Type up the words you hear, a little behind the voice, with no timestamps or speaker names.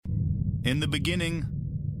In the beginning,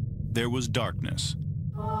 there was darkness.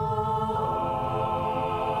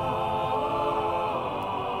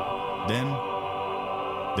 Then,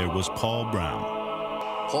 there was Paul Brown.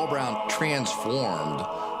 Paul Brown transformed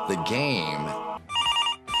the game.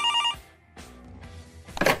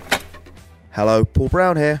 Hello, Paul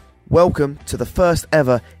Brown here. Welcome to the first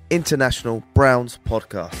ever International Browns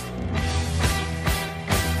podcast.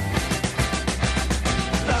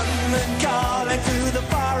 London calling to the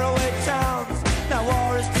faraway towns. Now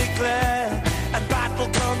war is declared and battle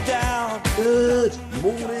come down. Good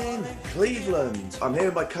morning, Cleveland. I'm here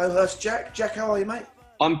with my co-host, Jack. Jack, how are you, mate?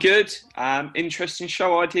 I'm good. Interesting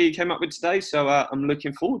show idea you came up with today, so I'm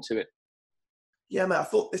looking forward to it. Yeah, mate, I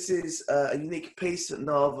thought this is a unique piece that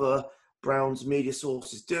no other Browns media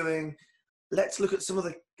source is doing. Let's look at some of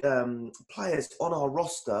the players on our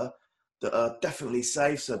roster that are definitely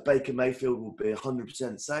safe. So Baker Mayfield will be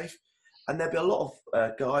 100% safe. And there'll be a lot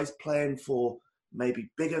of guys playing for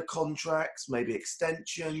maybe bigger contracts, maybe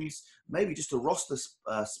extensions, maybe just a roster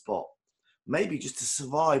spot, maybe just to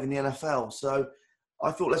survive in the NFL. So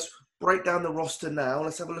I thought let's break down the roster now.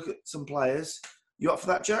 Let's have a look at some players. You up for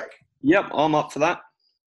that, Jack? Yep, I'm up for that.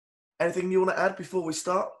 Anything you want to add before we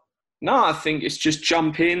start? No, I think it's just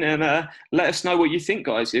jump in and let us know what you think,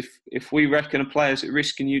 guys. If we reckon a player's at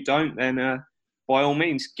risk and you don't, then by all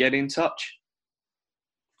means, get in touch.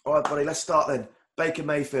 All right, buddy, let's start then. Baker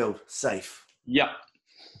Mayfield, safe. Yep.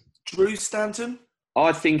 Drew Stanton?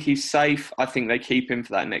 I think he's safe. I think they keep him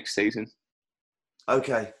for that next season.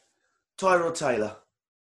 Okay. Tyrod Taylor?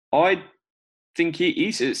 I think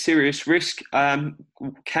he's at serious risk.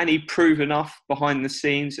 Can he prove enough behind the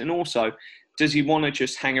scenes? And also, does he want to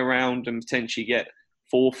just hang around and potentially get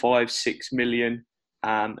 4, 5, 6 million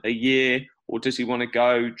a year? Or does he want to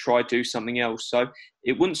go try do something else? So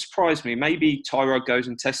it wouldn't surprise me. Maybe Tyrod goes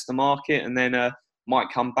and tests the market and then might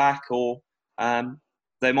come back, or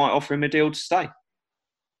they might offer him a deal to stay.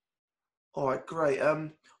 All right, great.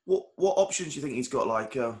 What options do you think he's got?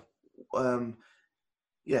 Like,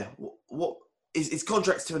 what his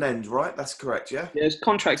contract's to an end, right? That's correct, yeah? Yeah, his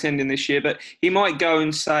contract's ending this year, but he might go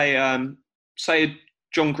and say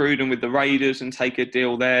John Gruden with the Raiders and take a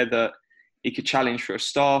deal there that he could challenge for a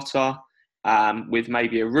starter with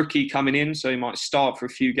maybe a rookie coming in. So he might start for a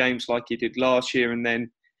few games like he did last year and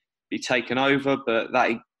then be taken over, but that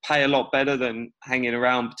he'd pay a lot better than hanging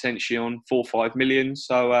around potentially on 4 or 5 million.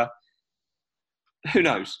 So who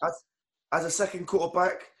knows? As a second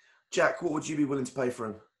quarterback, Jack, what would you be willing to pay for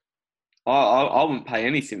him? I wouldn't pay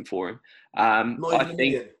anything for him. Not even a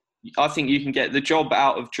million? I think you can get the job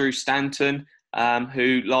out of Drew Stanton,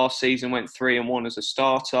 who last season went 3-1 as a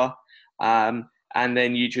starter. And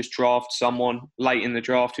then you just draft someone late in the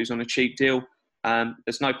draft who's on a cheap deal.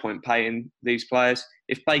 There's no point paying these players.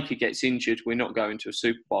 If Baker gets injured, we're not going to a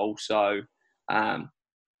Super Bowl. So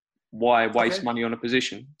why waste money on a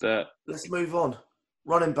position that... Let's move on.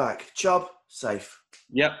 Running back. Chubb, safe.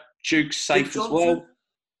 Yep. Duke's safe as well.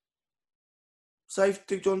 Safe,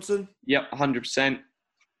 Duke Johnson? Yep, 100%.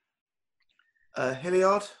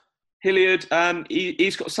 Hilliard? Hilliard,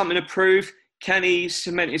 he's got something to prove. Can he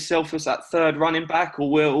cement himself as that third running back,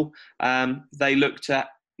 or will they look to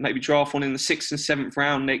maybe draft one in the 6th and 7th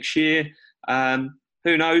round next year?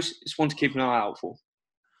 Who knows? It's one to keep an eye out for.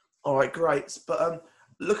 All right, great. But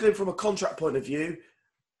looking at him from a contract point of view,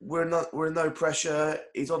 we're in no pressure.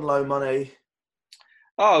 He's on low money.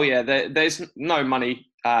 Oh, yeah, there's no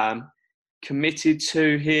money committed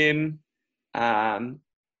to him. Let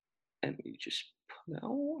me just pull it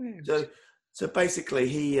away. So basically,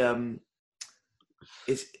 he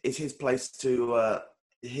is his place to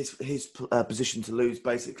his position to lose.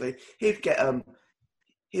 Basically, he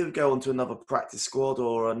would go onto another practice squad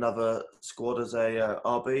or another squad as a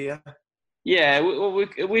RB. Yeah. Yeah,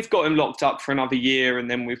 we've got him locked up for another year, and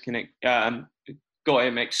then we've got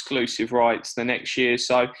him exclusive rights the next year.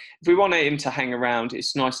 So if we want him to hang around,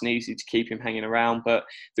 it's nice and easy to keep him hanging around. But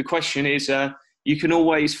the question is, you can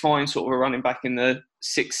always find sort of a running back in the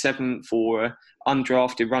 6th, 7th or an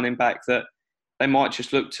undrafted running back that they might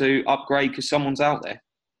just look to upgrade because someone's out there.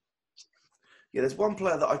 Yeah, there's one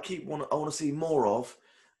player that I want to see more of,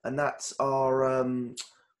 and that's our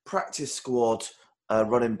practice squad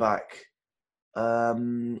running back.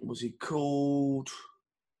 What's he called?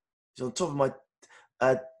 He's on top of my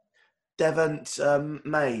Devont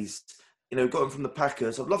Mays. Got him from the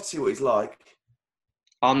Packers. I'd love to see what he's like.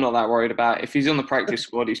 I'm not that worried about it. If he's on the practice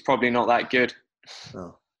squad, he's probably not that good.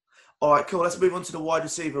 Oh. All right, cool. Let's move on to the wide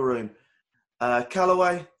receiver room.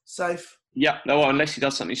 Callaway, safe? Yeah, no, unless he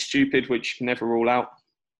does something stupid, which you can never rule out.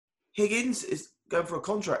 Higgins is going for a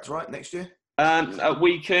contract, right, next year?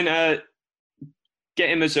 We can get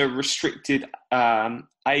him as a restricted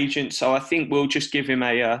agent. So I think we'll just give him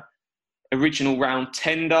a original round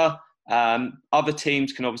tender. Other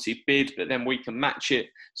teams can obviously bid, but then we can match it.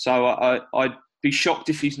 So I'd be shocked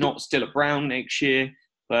if he's not still at Brown next year,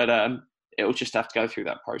 but it'll just have to go through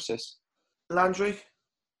that process. Landry?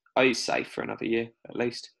 Oh, he's safe for another year at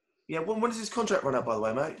least. Yeah, when does his contract run out, by the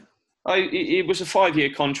way, mate? It was a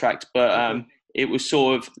 5-year contract, but it was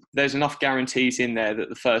sort of, there's enough guarantees in there that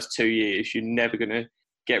the first 2 years you're never going to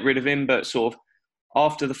get rid of him. But sort of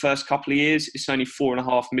after the first couple of years, it's only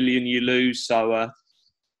 $4.5 million you lose. So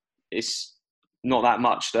it's not that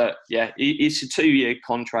much. It's a 2-year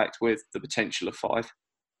contract with the potential of 5.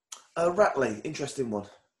 Ratley, interesting one.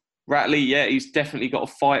 Ratley, yeah, he's definitely got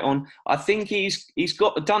a fight on. I think he's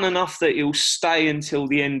done enough that he'll stay until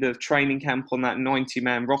the end of training camp on that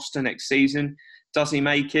 90-man roster next season. Does he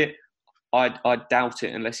make it? I doubt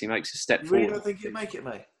it unless he makes a step forward. You really don't think he'll make it,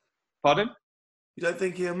 mate? Pardon? You don't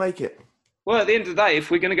think he'll make it? Well, at the end of the day, if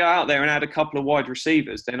we're going to go out there and add a couple of wide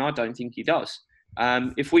receivers, then I don't think he does.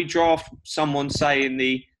 If we draft someone, say, in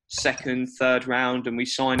the 2nd, 3rd round and we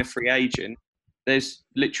sign a free agent, there's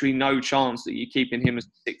literally no chance that you're keeping him as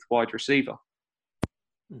the 6th wide receiver.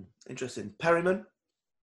 Interesting. Perryman?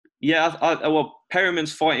 Yeah, well,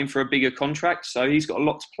 Perryman's fighting for a bigger contract, so he's got a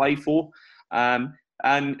lot to play for.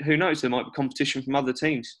 And who knows, there might be competition from other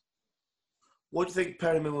teams. What do you think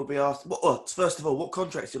Perryman will be asked? Well, first of all, what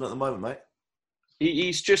contract's he on at the moment, mate?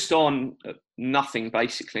 He's just on nothing,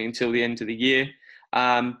 basically, until the end of the year.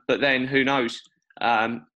 But then, who knows?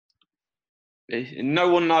 No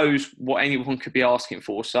one knows what anyone could be asking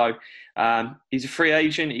for. So he's a free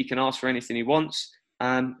agent. He can ask for anything he wants.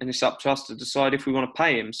 And it's up to us to decide if we want to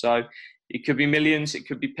pay him. So it could be millions. It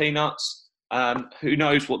could be peanuts. Who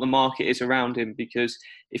knows what the market is around him? Because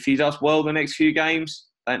if he does well the next few games,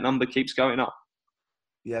 that number keeps going up.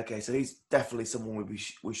 Yeah, okay. So he's definitely someone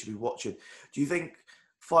we should be watching. Do you think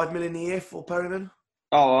 $5 million a year for Perryman?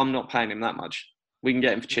 Oh, I'm not paying him that much. We can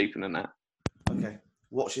get him for cheaper than that. Okay.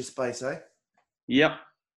 Watch his space, eh? Yep.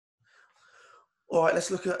 All right,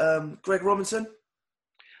 let's look at Greg Robinson.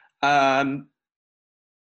 Well,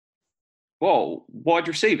 wide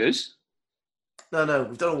receivers? No,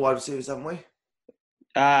 we've done all wide receivers, haven't we?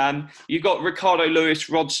 You've got Ricardo Lewis,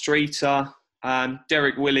 Rod Streeter,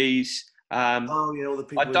 Derek Willis. All the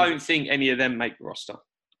people. I don't think any of them make the roster.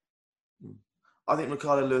 I think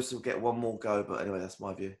Ricardo Lewis will get one more go, but anyway, that's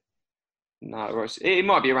my view. No, it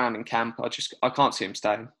might be around in camp. I can't see him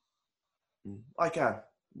staying. I can.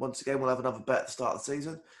 Once again, we'll have another bet at the start of the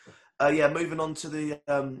season. Moving on to the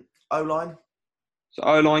O-line. So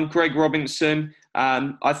O-line, Greg Robinson.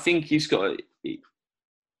 I think he's got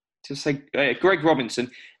Greg Robinson.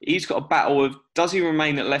 He's got a battle of, does he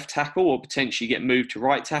remain at left tackle or potentially get moved to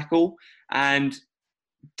right tackle? And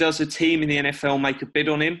does a team in the NFL make a bid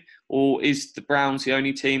on him, or is the Browns the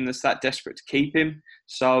only team that's that desperate to keep him?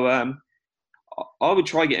 So I would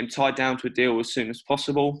try to get him tied down to a deal as soon as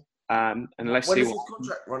possible. When does his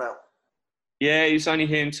contract run out? Yeah, he's only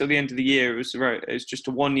here until the end of the year. It was just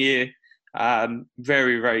a 1 year,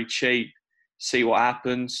 very, very cheap. See what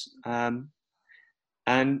happens.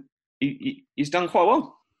 And he's done quite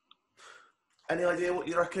well. Any idea what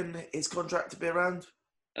you reckon his contract to be around?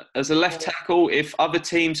 As a left tackle, if other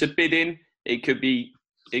teams are bidding, it could be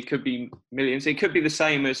millions. It could be the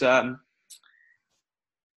same as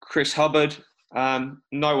Chris Hubbard. No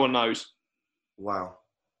one knows. Wow.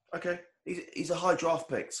 Okay. He's a high draft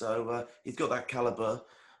pick, so he's got that caliber,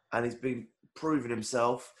 and he's been proving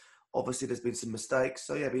himself. Obviously, there's been some mistakes,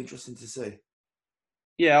 so it'd be interesting to see.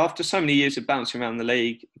 Yeah, after so many years of bouncing around the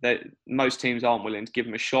league, most teams aren't willing to give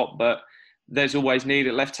him a shot, but there's always need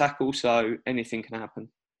at left tackle, so anything can happen.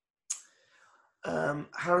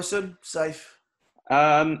 Harrison, safe?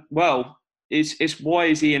 Well, it's why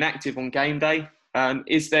is he inactive on game day?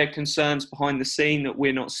 Is there concerns behind the scene that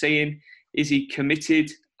we're not seeing? Is he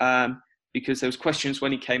committed? Because there was questions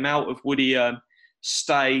when he came out of would he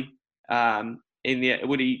stay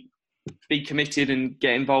would he be committed and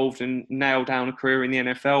get involved and nail down a career in the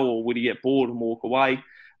NFL, or would he get bored and walk away?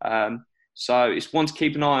 So it's one to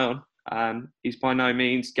keep an eye on. He's by no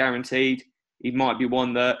means guaranteed. He might be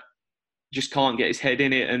one that just can't get his head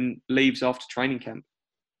in it and leaves after training camp.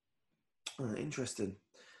 Interesting.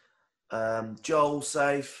 Joel,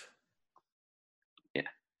 safe? Yeah.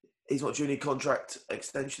 He's not doing any contract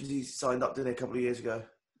extensions. He's signed up, didn't he, a couple of years ago?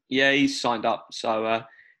 Yeah, he's signed up. So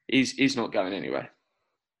he's not going anywhere.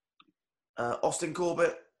 Austin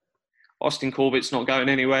Corbett? Austin Corbett's not going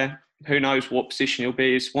anywhere. Who knows what position he'll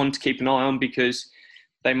be. It's one to keep an eye on because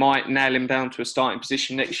they might nail him down to a starting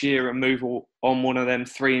position next year and move on one of them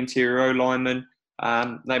 3 interior O-linemen.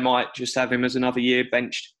 they might just have him as another year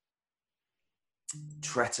benched.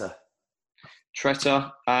 Tretter.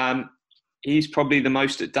 He's probably the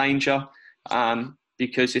most at danger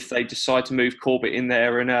because if they decide to move Corbett in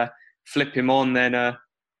there and flip him on, then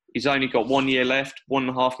he's only got 1 year left,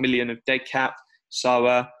 1.5 million of dead cap.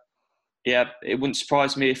 So, it wouldn't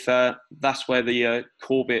surprise me if that's where the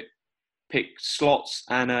Corbett pick slots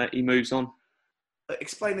and he moves on.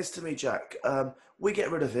 Explain this to me, Jack. We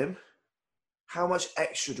get rid of him. How much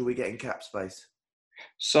extra do we get in cap space?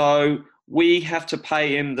 So we have to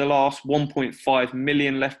pay him the last 1.5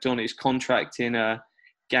 million left on his contract in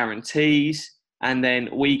guarantees, and then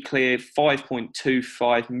we clear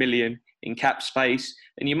 5.25 million in cap space.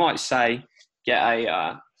 And you might say get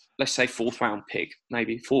a let's say 4th round pick,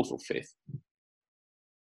 maybe 4th or 5th.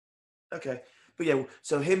 Okay, but yeah,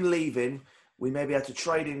 so him leaving, we maybe had to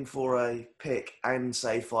trade him for a pick and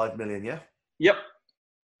save 5 million. Yeah. Yep.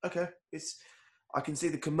 Okay, I can see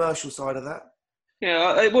the commercial side of that.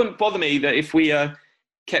 Yeah, it wouldn't bother me that if we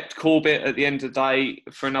kept Corbett at the end of the day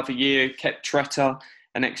for another year, kept Tretter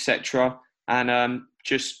and etc., and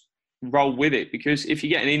just roll with it. Because if you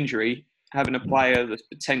get an injury, having a player that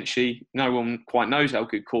potentially no one quite knows how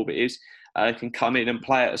good Corbett is, can come in and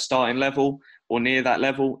play at a starting level or near that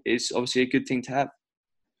level is obviously a good thing to have.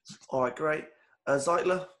 All right, great.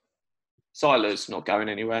 Zeitler? Siler's not going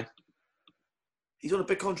anywhere. He's on a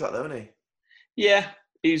big contract though, isn't he? Yeah,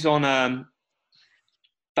 he's on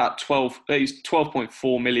about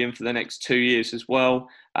 12.4 million for the next 2 years as well.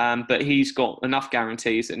 But he's got enough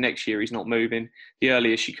guarantees that next year he's not moving. The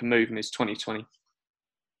earliest you can move him is 2020.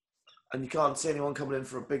 And you can't see anyone coming in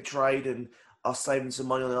for a big trade and us saving some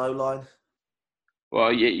money on the O-line?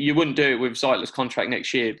 Well, you wouldn't do it with Zeitler's contract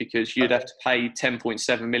next year because you'd have to pay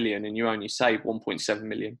 10.7 million and you only save 1.7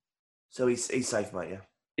 million. So he's safe, mate, yeah?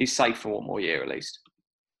 He's safe for 1 more year at least.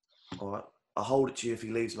 All right. I'll hold it to you if he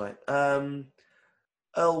leaves, mate. Earl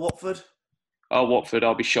Watford? Watford,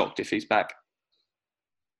 I'll be shocked if he's back.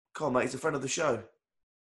 Come on, mate. He's a friend of the show.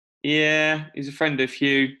 Yeah, he's a friend of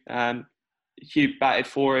Hugh. Hugh batted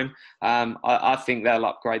for him. I think they'll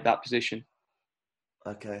upgrade that position.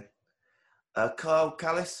 Okay. Kyle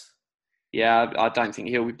Callis? Yeah, I don't think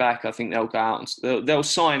he'll be back. I think they'll go out and they'll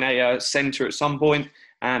sign a centre at some point,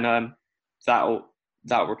 and that'll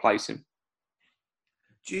replace him.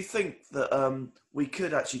 Do you think that we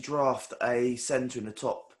could actually draft a centre in the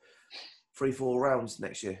top 3-4 rounds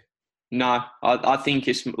next year? No, I think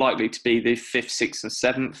it's likely to be the 5th, 6th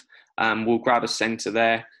and 7th. We'll grab a centre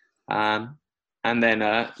there, and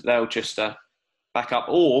then they'll just back up.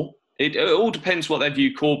 Or it all depends what they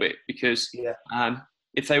view Corbett, because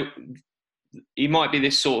he might be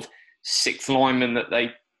this sort of 6th lineman that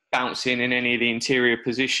they bounce in any of the interior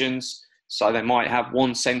positions. So they might have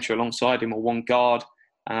one centre alongside him or one guard.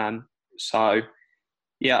 I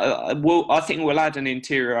think we'll add an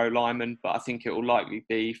interior lineman, but I think it will likely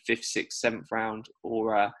be 5th, 6th, 7th round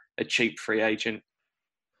or a cheap free agent.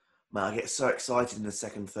 Man, I get so excited in the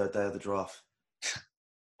 2nd, 3rd day of the draft.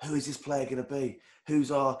 Who is this player going to be?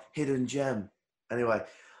 Who's our hidden gem? Anyway,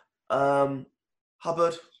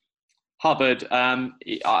 Hubbard.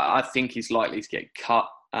 I think he's likely to get cut,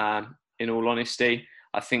 in all honesty.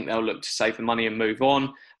 I think they'll look to save the money and move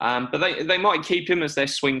on. But they might keep him as their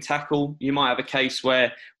swing tackle. You might have a case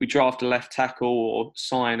where we draft a left tackle or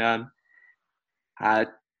sign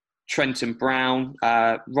Trenton Brown.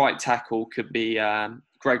 Right tackle could be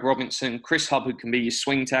Greg Robinson. Chris Hubbard can be your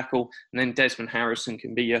swing tackle. And then Desmond Harrison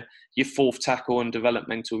can be your 4th tackle and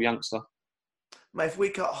developmental youngster. Mate, if we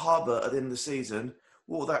cut Hubbard at the end of the season,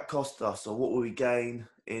 what will that cost us, or what will we gain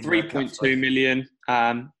in 3.2 million.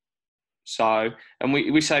 And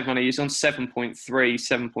we save money. He's on 7.3,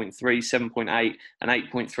 7.3, 7.8 and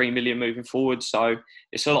 8.3 million moving forward. So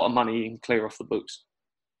it's a lot of money you can clear off the books.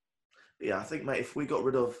 Yeah, I think, mate, if we got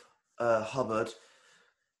rid of Hubbard,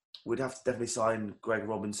 we'd have to definitely sign Greg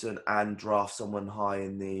Robinson and draft someone high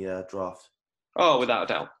in the draft. Oh, without a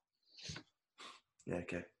doubt. Yeah,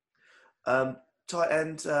 okay. Tight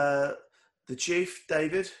end, the Chief,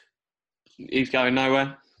 David. He's going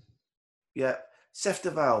nowhere. Yeah. Seth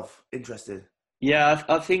DeValve, interested. Yeah,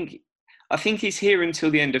 I think he's here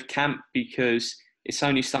until the end of camp because it's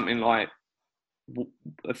only something like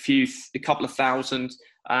a couple of thousand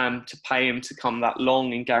to pay him to come that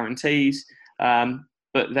long in guarantees.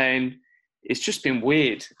 But then it's just been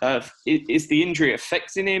weird. Is the injury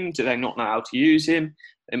affecting him? Do they not know how to use him?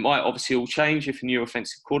 It might obviously all change if a new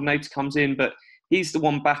offensive coordinator comes in, but he's the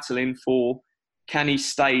one battling for, can he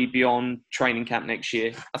stay beyond training camp next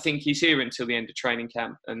year? I think he's here until the end of training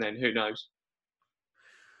camp, and then who knows?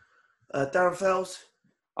 Darren Fells?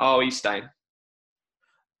 Oh, he's staying.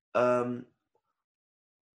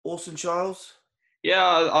 Orson Childs?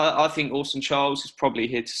 Yeah, I think Orson Charles is probably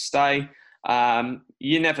here to stay.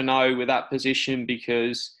 You never know with that position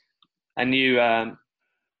because a new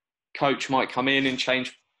coach might come in and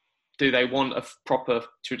change. Do they want a proper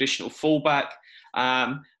traditional fullback?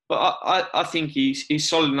 But I think he's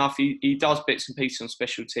solid enough. He does bits and pieces on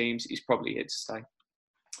special teams. He's probably here to stay.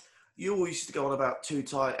 You all used to go on about 2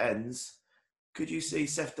 tight ends. Could you see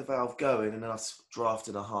Seth DeValve going and us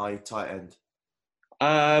drafting a high tight end?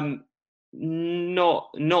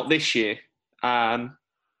 Not this year.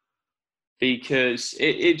 Because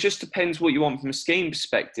it just depends what you want from a scheme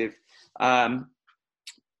perspective. I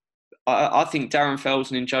think Darren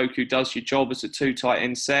Fells and Njoku does your job as a 2 tight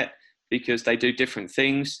end set because they do different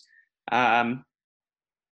things.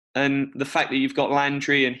 And the fact that you've got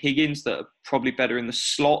Landry and Higgins that are probably better in the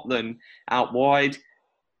slot than out wide,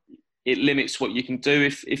 it limits what you can do.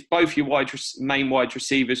 If both your main wide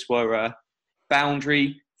receivers were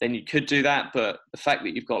boundary, then you could do that. But the fact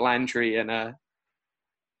that you've got Landry and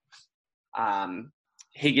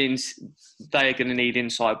Higgins, they're going to need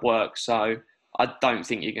inside work. So I don't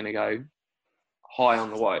think you're going to go high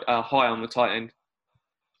on the tight end.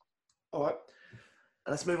 All right.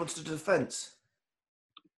 Let's move on to the defence.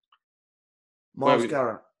 Myles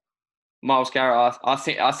Garrett. Myles Garrett,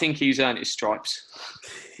 I think he's earned his stripes.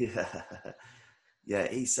 Yeah,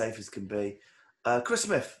 he's safe as can be. Chris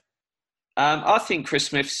Smith. I think Chris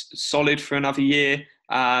Smith's solid for another year.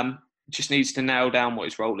 Just needs to nail down what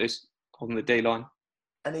his role is on the D-line.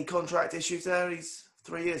 Any contract issues there? He's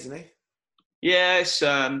 3 years, isn't he? Yes,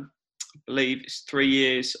 I believe it's 3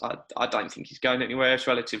 years. I don't think he's going anywhere. It's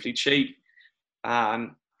relatively cheap.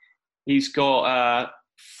 He's got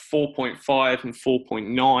 4.5 and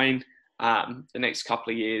 4.9 the next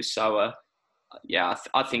couple of years. So,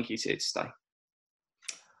 I think he's here to stay.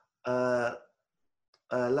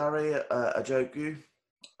 Larry Ojoku.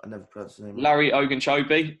 I never pronounced his name. Larry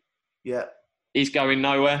Ogunjobi. Yeah. He's going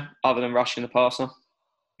nowhere other than rushing the passer.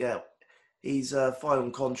 Yeah. He's final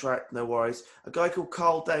contract, no worries. A guy called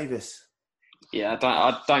Carl Davis. Yeah,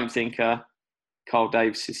 I don't think Carl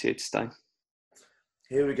Davis is here to stay.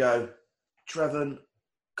 Here we go. Trevon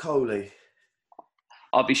Coley.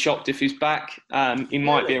 I'll be shocked if he's back. He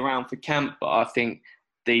might be around for camp, but I think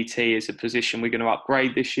DT is a position we're going to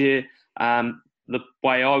upgrade this year. The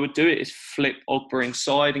way I would do it is flip Ogba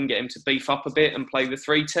inside and get him to beef up a bit and play the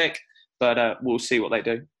 3 tech, but we'll see what they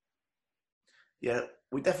do. Yeah,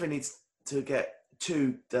 we definitely need to get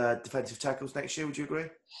 2 defensive tackles next year. Would you agree?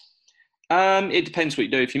 It depends what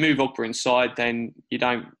you do. If you move Ogba inside, then you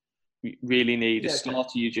don't really need a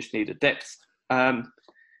starter. You just need a depth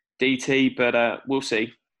DT, but we'll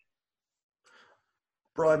see.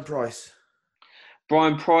 Brian Price.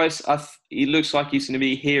 Brian Price, he looks like he's going to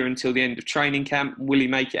be here until the end of training camp. Will he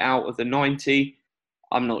make it out of the 90?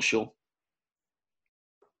 I'm not sure.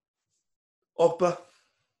 Ogba,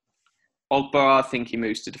 I think he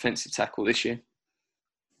moves to defensive tackle this year.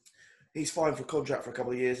 He's fine for a contract for a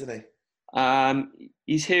couple of years, isn't he?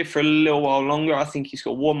 He's here for a little while longer. I think he's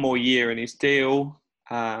got 1 more year in his deal.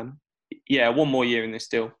 1 more year in this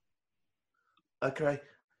deal. Okay.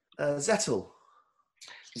 Zettel,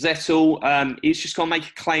 he's just got to make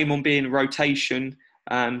a claim on being a rotation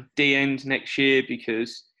D-end next year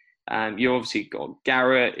because you obviously got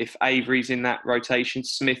Garrett. If Avery's in that rotation,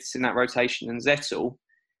 Smith's in that rotation, and Zettel,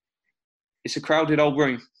 it's a crowded old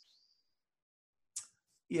room.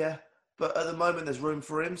 Yeah, but at the moment there's room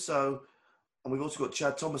for him. So, and we've also got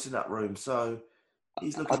Chad Thomas in that room. So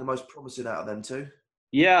he's looking the most promising out of them 2.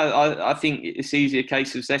 Yeah, I think it's easy a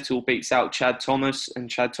case of Zettel beats out Chad Thomas and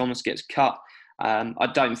Chad Thomas gets cut. I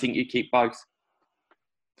don't think you keep both.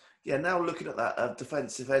 Yeah, now looking at that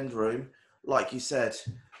defensive end room, like you said,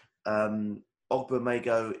 Ogba may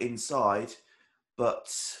go inside,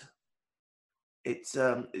 but it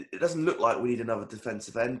doesn't look like we need another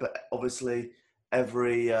defensive end. But obviously,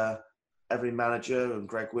 every manager and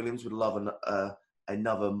Greg Williams would love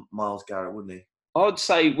another Myles Garrett, wouldn't he? I'd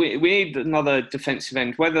say we need another defensive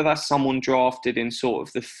end, whether that's someone drafted in sort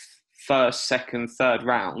of the first, second, third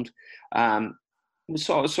round,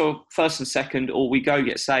 sort of first and second, or we go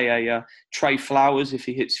get, say, a Trey Flowers if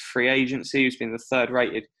he hits free agency, who's been the 3rd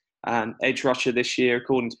rated edge rusher this year,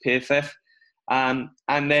 according to PFF.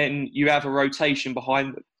 And then you have a rotation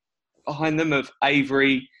behind them of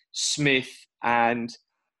Avery, Smith, and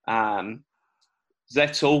Zettel.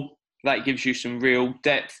 That gives you some real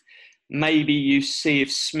depth. Maybe you see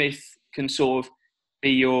if Smith can sort of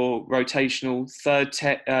be your rotational 3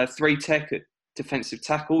 tech at defensive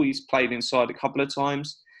tackle. He's played inside a couple of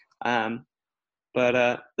times.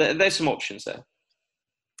 But there's some options there.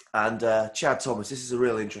 And Chad Thomas, this is a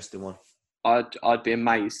real interesting one. I'd be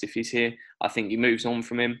amazed if he's here. I think he moves on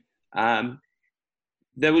from him.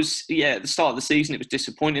 There was, at the start of the season, it was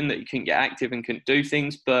disappointing that he couldn't get active and couldn't do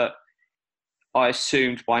things, but I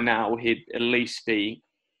assumed by now he'd at least be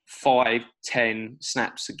 5-10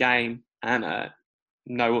 snaps a game, and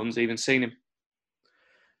no one's even seen him.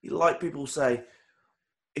 Like people say,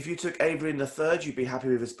 if you took Avery in the third, you'd be happy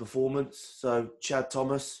with his performance. So Chad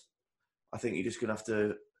Thomas, I think you're just going to have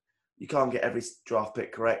to, you can't get every draft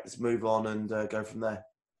pick correct. Let's move on and go from there.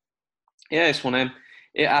 Yeah, it's one of them.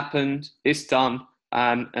 It happened. It's done.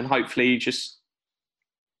 And hopefully he just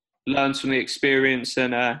learns from the experience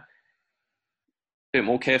and a bit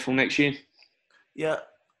more careful next year. Yeah,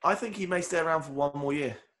 I think he may stay around for one more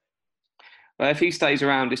year. But if he stays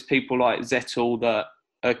around, it's people like Zettel that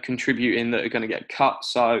are contributing that are going to get cut.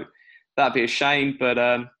 So that'd be a shame, but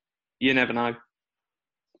you never know.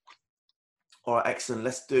 All right, excellent.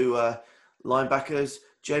 Let's do linebackers.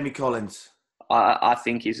 Jamie Collins. I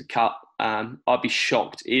think he's a cut. I'd be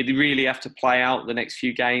shocked. He'd really have to play out the next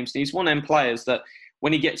few games. And he's one of them players that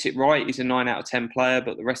when he gets it right, he's a 9 out of 10 player,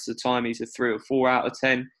 but the rest of the time he's a 3 or 4 out of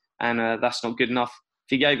 10, and that's not good enough.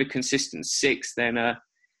 If he gave a consistent 6, then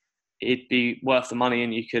it'd be worth the money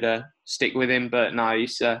and you could stick with him. But no,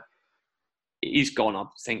 he's gone, I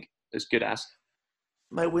think, as good as.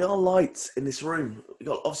 Mate, we are light in this room. We've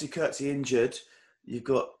got obviously Kirksey injured. You've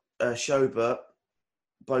got Schobert,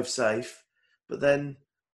 both safe. But then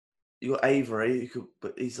you've got Avery,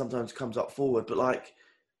 but he sometimes comes up forward. But,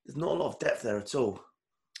 there's not a lot of depth there at all.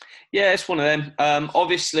 Yeah, it's one of them.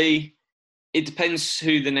 Obviously, it depends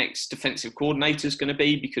who the next defensive coordinator is going to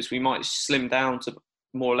be, because we might slim down to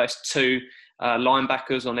more or less 2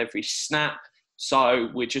 linebackers on every snap. So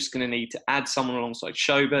we're just going to need to add someone alongside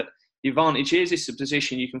Schobert. The advantage is it's a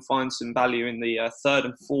position you can find some value in the 3rd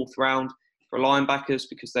and 4th round for linebackers,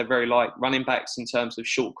 because they're very like running backs in terms of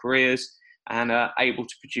short careers and able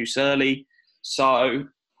to produce early. So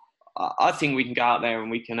I think we can go out there and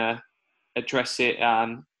we can address it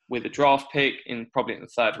with a draft pick probably in the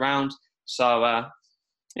 3rd round. So,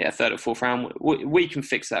 3rd or 4th round, we can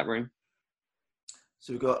fix that room.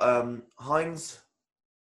 So we've got Hines.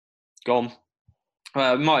 Gone.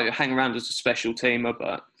 Might hang around as a special teamer,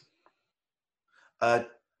 but...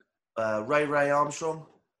 Ray Armstrong.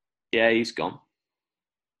 Yeah, he's gone.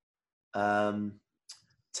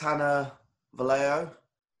 Tanner Vallejo.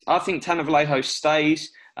 I think Tanner Vallejo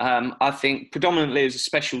stays. I think predominantly as a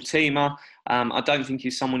special teamer. I don't think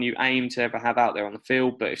he's someone you aim to ever have out there on the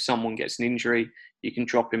field, but if someone gets an injury, you can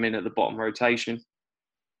drop him in at the bottom rotation.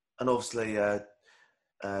 And obviously,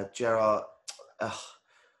 Gerard,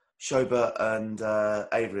 Schobert and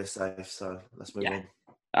Avery are safe, so let's move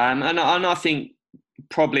on. And I think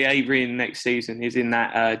probably Avery in next season is in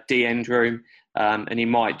that D end room, and he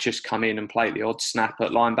might just come in and play the odd snap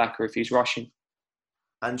at linebacker if he's rushing.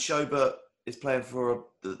 And Schobert is playing for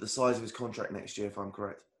the size of his contract next year, if I'm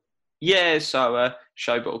correct. Yeah, so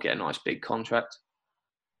Schobert will get a nice big contract.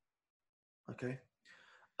 Okay.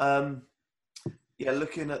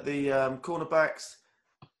 Looking at the cornerbacks,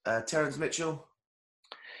 Terrence Mitchell.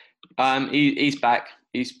 He's back.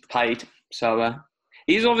 He's paid. So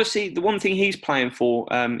he's obviously, the one thing he's playing for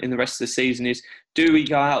in the rest of the season is, do we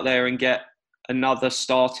go out there and get another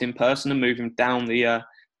starting person and move him down the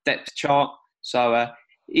depth chart? So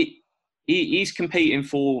he's competing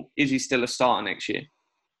for, is he still a starter next year?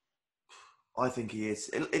 I think he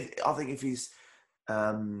is. I think if he's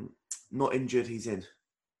not injured, he's in.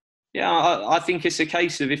 Yeah, I think it's a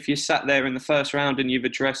case of if you sat there in the 1st round and you've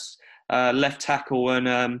addressed left tackle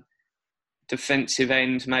and defensive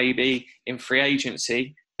end maybe in free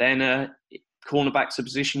agency, then cornerback's a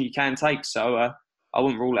position you can take. So I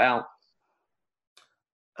wouldn't rule it out.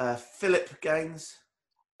 Philip Gaines.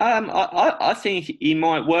 I think he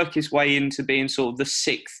might work his way into being sort of the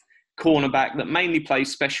 6th cornerback that mainly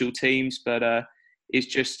plays special teams, but is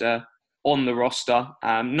just on the roster.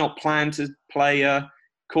 Not planned to play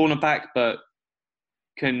cornerback, but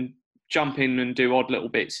can jump in and do odd little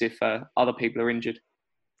bits if other people are injured.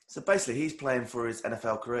 So basically, he's playing for his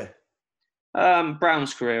NFL career.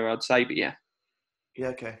 Brown's career, I'd say, but yeah. Yeah,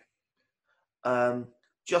 okay.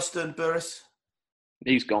 Justin Burris.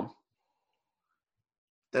 He's gone.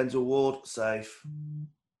 Denzel Ward, safe.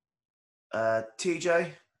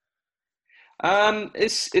 TJ.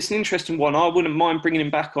 It's an interesting one. I wouldn't mind bringing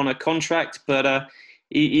him back on a contract, but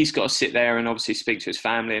he's got to sit there and obviously speak to his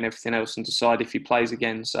family and everything else and decide if he plays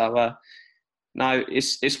again. So no,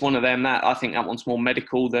 it's one of them that I think that one's more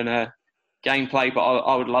medical than a gameplay. But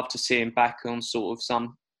I would love to see him back on sort of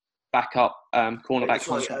some backup cornerback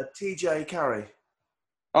contract. TJ Carey.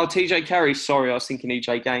 Oh, TJ Carey. Sorry, I was thinking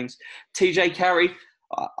EJ Gaines. TJ Carey.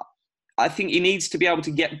 I think he needs to be able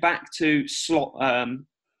to get back to slot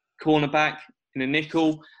cornerback in a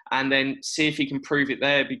nickel and then see if he can prove it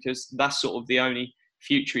there, because that's sort of the only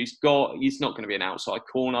future he's got. He's not going to be an outside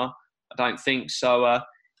corner, I don't think. So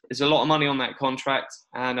there's a lot of money on that contract,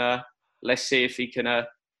 and let's see if he can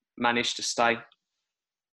manage to stay.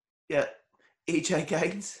 Yeah. EJ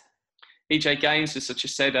Gaines? EJ Gaines, as such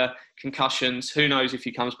as said, concussions. Who knows if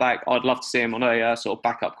he comes back? I'd love to see him on a sort of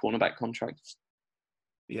backup cornerback contract.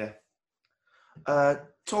 Yeah.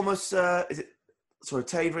 Thomas,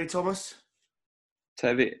 Tavery Thomas?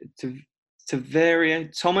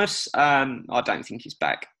 Tavaria Thomas, I don't think he's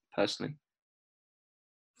back, personally.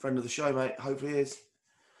 Friend of the show, mate. Hopefully he is.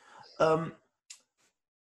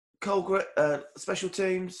 Cole, special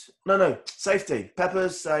teams? No. Safety.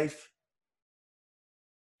 Peppers, safe.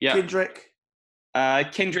 Yeah. Kendrick?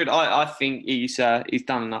 Kindred, I think he's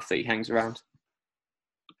done enough that he hangs around.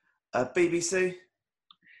 BBC?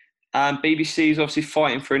 BBC is obviously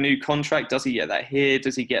fighting for a new contract. Does he get that here?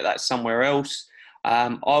 Does he get that somewhere else?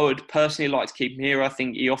 I would personally like to keep him here. I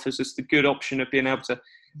think he offers us the good option of being able to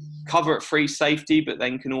cover at free safety, but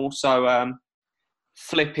then can also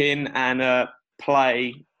flip in and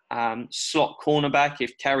play slot cornerback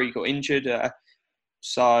if Carey got injured.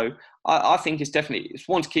 So I think it's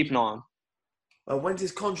one to keep an eye on. When does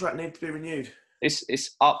his contract need to be renewed?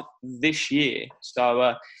 It's up this year.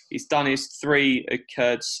 So he's done his 3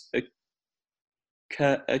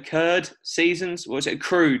 accrued seasons. What was it?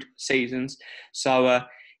 Accrued seasons. So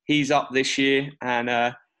he's up this year,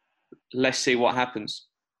 and let's see what happens.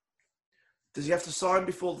 Does he have to sign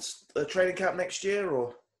before the training camp next year,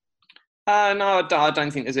 or? No, I don't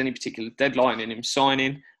think there's any particular deadline in him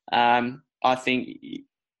signing. I think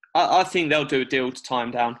they'll do a deal to tie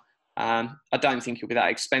him down. I don't think he'll be that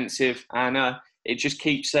expensive, and it just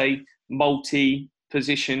keeps a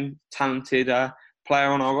multi-position talented player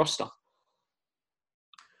on our roster.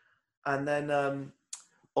 And then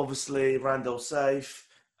obviously Randall safe,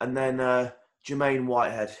 and then Jermaine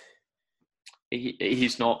Whitehead.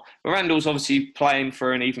 He's not. Randall's obviously playing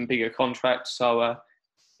for an even bigger contract, so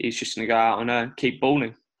he's just going to go out and keep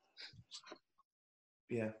balling.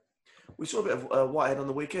 Yeah. We saw a bit of Whitehead on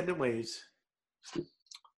the weekend, didn't we?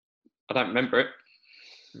 I don't remember it.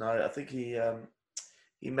 No, I think he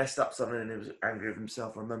messed up something and he was angry with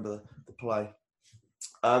himself. I remember the play.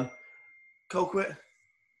 Colquitt?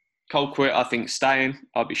 Colquitt, I think, staying.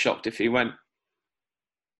 I'd be shocked if he went.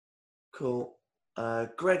 Cool.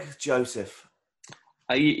 Greg Joseph.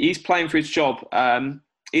 He's playing for his job.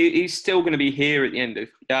 He's still going to be here at the end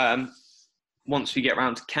of once we get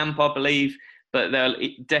around to camp, I believe. But they'll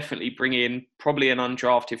definitely bring in probably an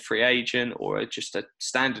undrafted free agent or just a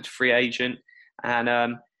standard free agent.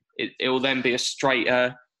 And it will then be a straight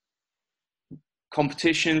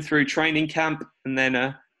competition through training camp. And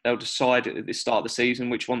then they'll decide at the start of the season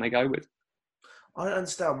which one they go with. I don't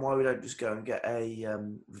understand why we don't just go and get a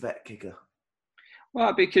vet kicker.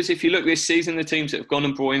 Well, because if you look this season, the teams that have gone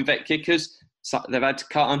and brought in vet kickers, they've had to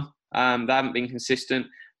cut them. They haven't been consistent.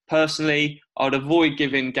 Personally, I'd avoid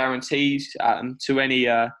giving guarantees to any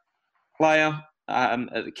player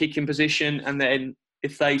at the kicking position. And then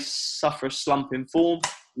if they suffer a slump in form,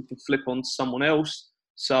 you can flip on to someone else.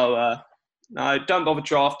 So, no, don't bother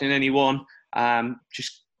drafting anyone.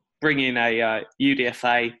 Just bring in a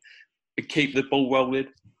UDFA and keep the ball rolling.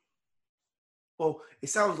 Well, it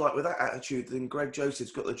sounds like with that attitude, then Greg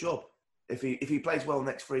Joseph's got the job if he plays well the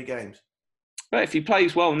next 3 games. But if he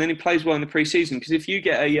plays well, and then he plays well in the pre-season, because if you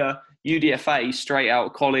get a UDFA straight out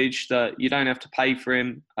of college that you don't have to pay for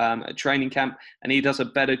him at training camp, and he does a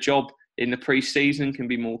better job in the pre-season, can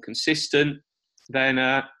be more consistent,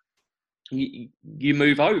 then you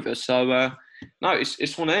move over. So, no,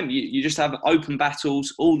 it's one of them. You just have open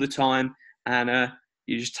battles all the time, and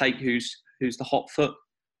you just take who's the hot foot.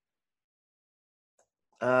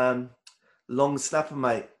 Long snapper,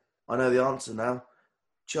 mate. I know the answer now.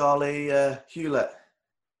 Charlie Hewlett.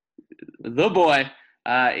 The boy.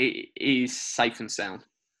 He's safe and sound.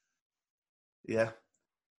 Yeah.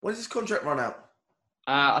 When does his contract run out?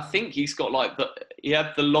 I think he's got he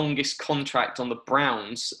had the longest contract on the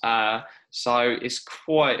Browns. So it's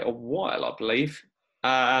quite a while, I believe.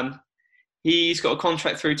 He's got a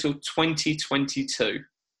contract through till 2022.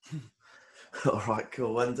 All right,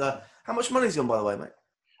 cool. And how much money is he on, by the way,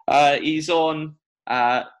 mate? He's on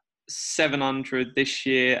 700 this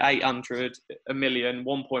year, 800, a million,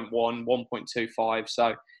 1.1, 1.25.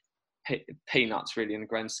 So peanuts really in the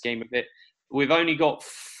grand scheme of it. We've only got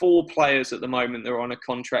 4 players at the moment that are on a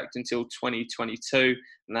contract until 2022,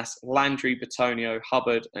 and that's Landry, Batonio,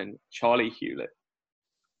 Hubbard, and Charlie Hewlett.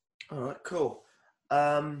 All right, cool.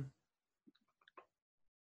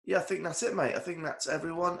 Yeah, I think that's it, mate. I think that's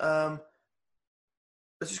everyone.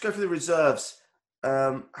 Let's just go for the reserves.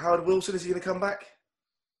 Howard Wilson, is he going to come back?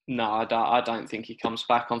 No, I don't think he comes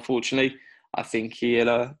back, unfortunately. I think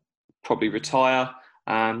he'll probably retire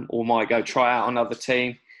or might go try out another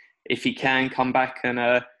team. If he can come back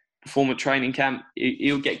and perform at training camp,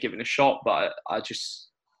 he'll get given a shot. But I just,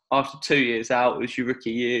 after 2 years out, it was your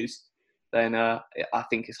rookie years, then I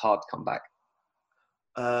think it's hard to come back.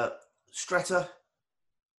 Stretter?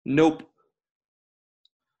 Nope.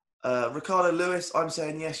 Ricardo Lewis, I'm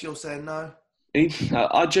saying yes, you're saying no?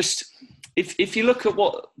 If you look at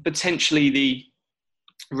what potentially the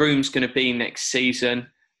room's going to be next season,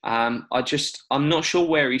 I'm not sure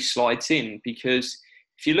where he slides in, because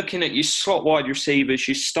if you're looking at your slot wide receivers,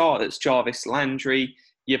 your starters, Jarvis Landry,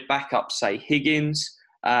 your backup, say Higgins,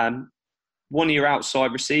 one of your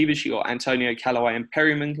outside receivers, you got Antonio Callaway and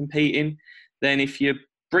Perryman competing. Then if you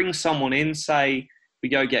bring someone in, say we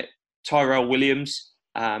go get Tyrell Williams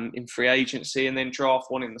in free agency and then draft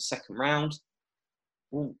one in the second round,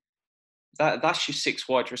 well, that's your 6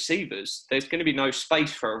 wide receivers. There's going to be no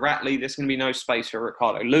space for a Ratley. There's going to be no space for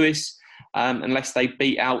Ricardo Lewis unless they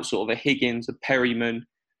beat out sort of a Higgins, a Perryman,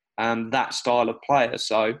 that style of player.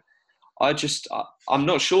 So I'm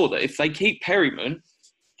not sure that if they keep Perryman,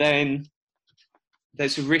 then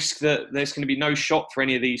there's a risk that there's going to be no shot for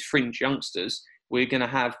any of these fringe youngsters. We're going to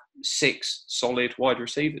have 6 solid wide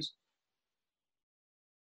receivers.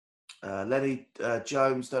 Lenny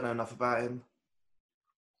Jones, don't know enough about him.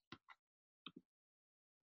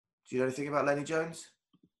 Do you know anything about Lenny Jones?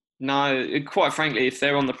 No, quite frankly, if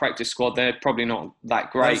they're on the practice squad, they're probably not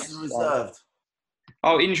that great. Reserved.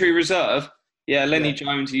 Oh, injury reserve? Yeah, Lenny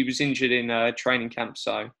Jones, he was injured in training camp,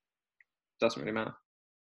 so doesn't really matter.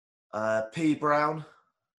 P. Brown?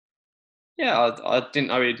 Yeah, I didn't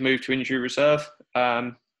know he'd moved to injury reserve.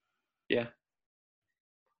 Yeah.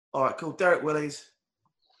 All right, cool. Derek Willies?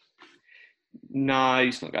 No,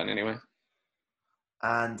 he's not going anywhere.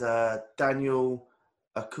 And Daniel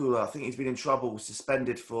Akula, I think he's been in trouble,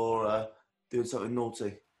 suspended for doing something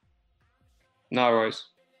naughty. No worries.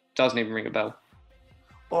 Doesn't even ring a bell.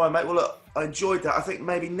 All right, mate. Well, look, I enjoyed that. I think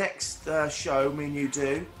maybe next show, me and you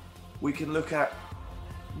do, we can look at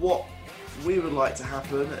what we would like to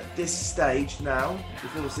happen at this stage now,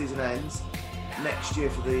 before the season ends, next year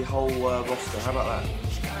for the whole roster. How about that?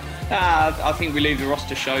 I think we leave the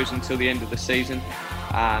roster shows until the end of the season.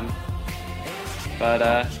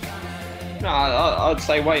 No, I'd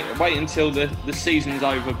say wait until the season's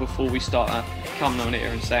over before we start coming on here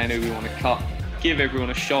and saying who we want to cut. Give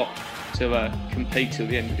everyone a shot to compete till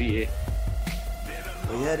the end of the year.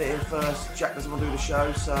 We heard it in first. Jack doesn't want to do the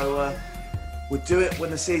show, so we'll do it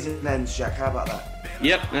when the season ends, Jack. How about that?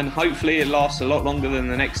 Yep, and hopefully it lasts a lot longer than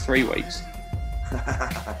the next 3 weeks.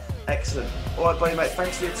 Excellent. All right, buddy, mate,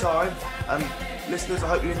 thanks for your time. Listeners, I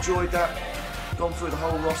hope you enjoyed that. Gone through the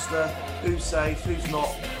whole roster, who's safe, who's not.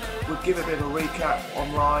 We'll give a bit of a recap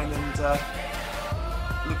online and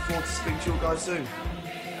look forward to speaking to you guys soon.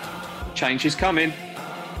 Change is coming.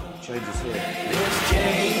 Change is here. There's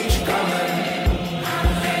change coming.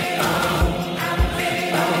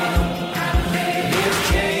 There's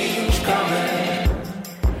change coming.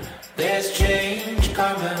 There's change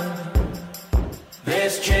coming.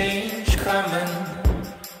 There's change coming.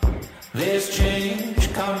 There's change.